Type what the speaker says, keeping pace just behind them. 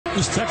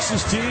This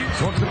Texas team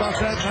talking about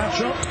that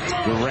matchup.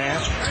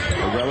 Durant,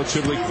 a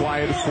relatively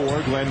quiet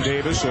four. Glenn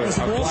Davis, a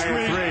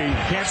quiet three.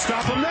 Can't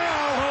stop him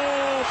now.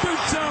 Oh, big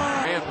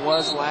time. Durant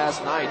was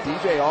last night.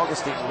 DJ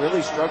Augustine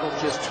really struggled,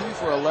 just 2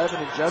 for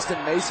 11, and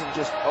Justin Mason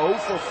just 0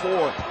 for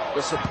 4.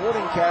 The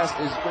supporting cast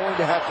is going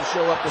to have to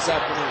show up this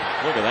afternoon.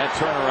 Look at that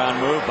turnaround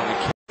move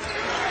by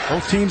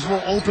Both teams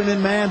will open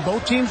in man.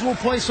 Both teams will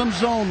play some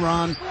zone,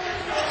 Ron.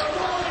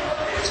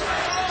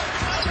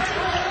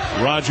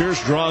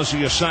 Rogers draws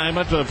the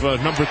assignment of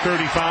number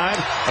 35.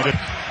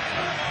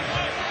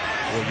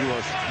 Well,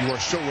 you are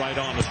so right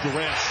on. As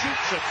Durant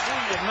shoots a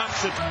three and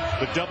knocks it.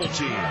 The double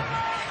team.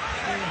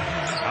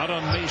 Out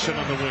on Mason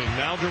on the wing.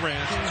 Now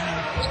Durant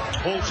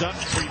holds up.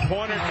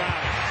 Three-pointer, got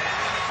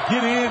it.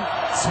 Get in,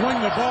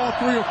 swing the ball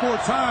 3 or 4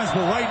 times,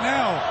 but right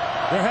now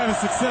they're having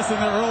success in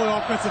their early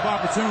offensive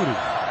opportunity.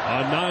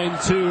 A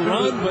 9-2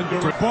 run,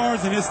 but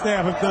Barnes and his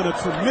staff have done a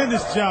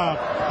tremendous job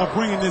of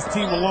bringing this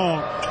team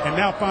along and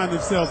now find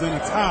themselves in a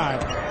tie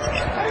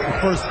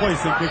for first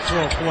place in Big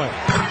 12 play.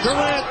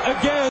 Durant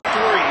again. 3,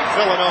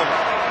 Villanova.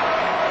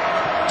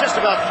 Just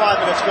about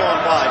 5 minutes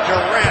going by.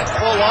 Durant,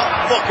 pull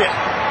up, book it.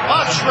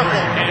 A triple.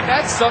 And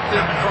that's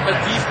something from a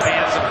deep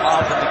fans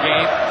involved in the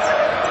game.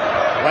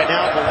 Right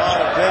now,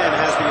 Bilal Ben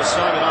has the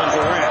assignment on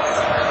Durant.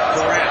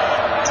 Durant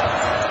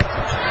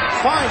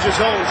finds his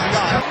own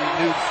shot.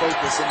 Renewed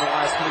focus in the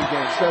last 3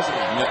 games, doesn't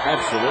it? Yeah,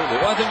 absolutely.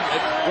 Well, I think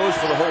it goes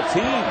for the whole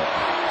team.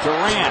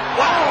 Durant.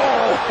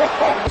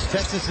 Wow!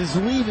 Texas is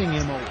leaving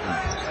him open.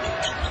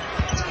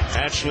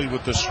 Ashley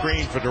with the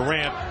screen for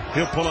Durant.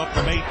 He'll pull up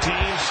from 18,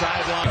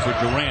 sideline for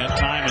Durant,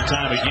 time and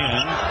time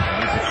again.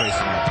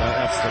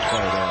 That's the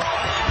play there.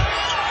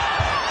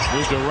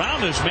 Moved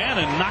around his man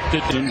and knocked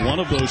it in. One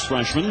of those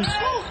freshmen.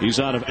 He's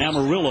out of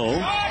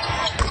Amarillo.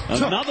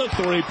 Another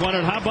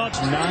three-pointer. How about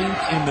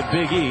 9th in the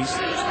Big East?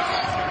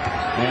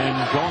 And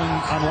going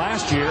on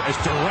last year as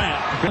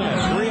Durant.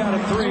 3 out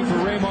of 3 for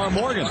Raymar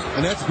Morgan.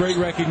 And that's great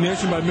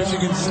recognition by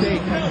Michigan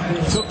State.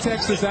 Took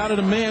Texas out of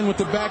the man with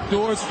the back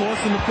doors,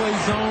 forced him to play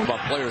zone.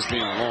 About players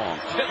being long.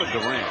 Kevin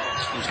Durant,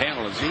 whose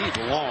handle is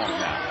even long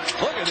now.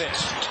 Look at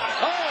this.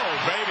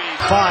 Oh, baby.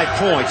 5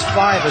 points,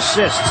 5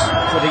 assists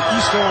for the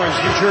East Orange,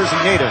 New Jersey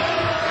native.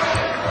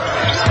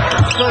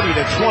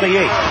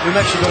 30-28, New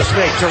Mexico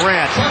State.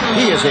 Durant,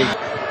 he is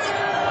a...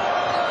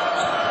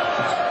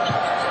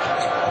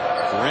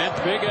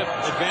 Big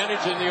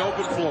advantage in the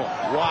open floor.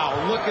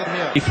 Wow, look at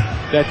him.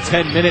 That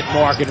 10-minute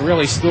mark and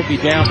really still be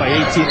down by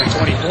 18 or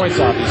 20 points,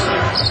 obviously.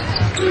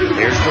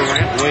 Here's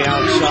Durant way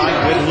outside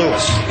with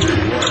Lewis.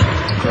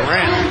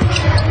 Durant.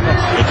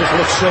 It just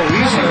looks so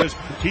easy.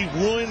 He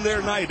ruined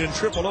their night in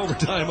triple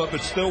overtime up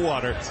at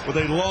Stillwater with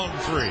a long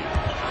three.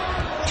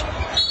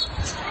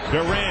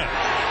 Durant.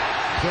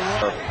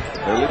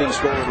 Their leading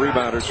scorer and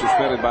rebounder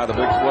suspended by the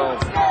Big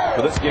 12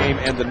 for this game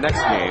and the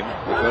next game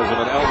because of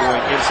an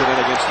elbowing incident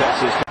against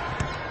Texas.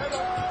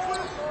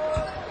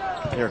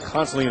 They're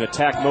constantly in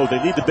attack mode. They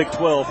lead the Big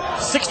 12.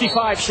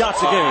 65 shots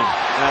a game.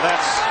 Now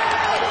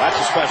that's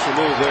a special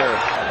move there.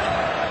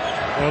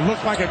 Well, it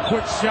looked like a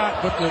quick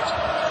shot, but the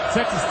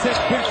Texas Tech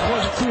bench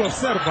wasn't too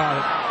upset about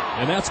it.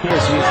 And that's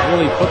because he's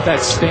really put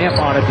that stamp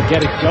on it to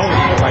get it going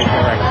in the right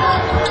direction.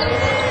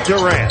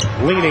 Durant,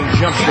 leaning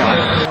jump shot.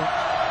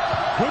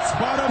 Good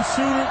spot-up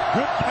shooter,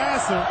 good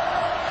passer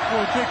for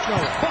a big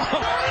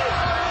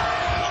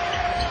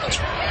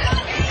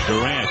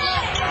Durant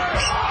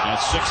at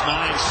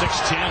 6'9",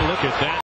 6'10". Look at that.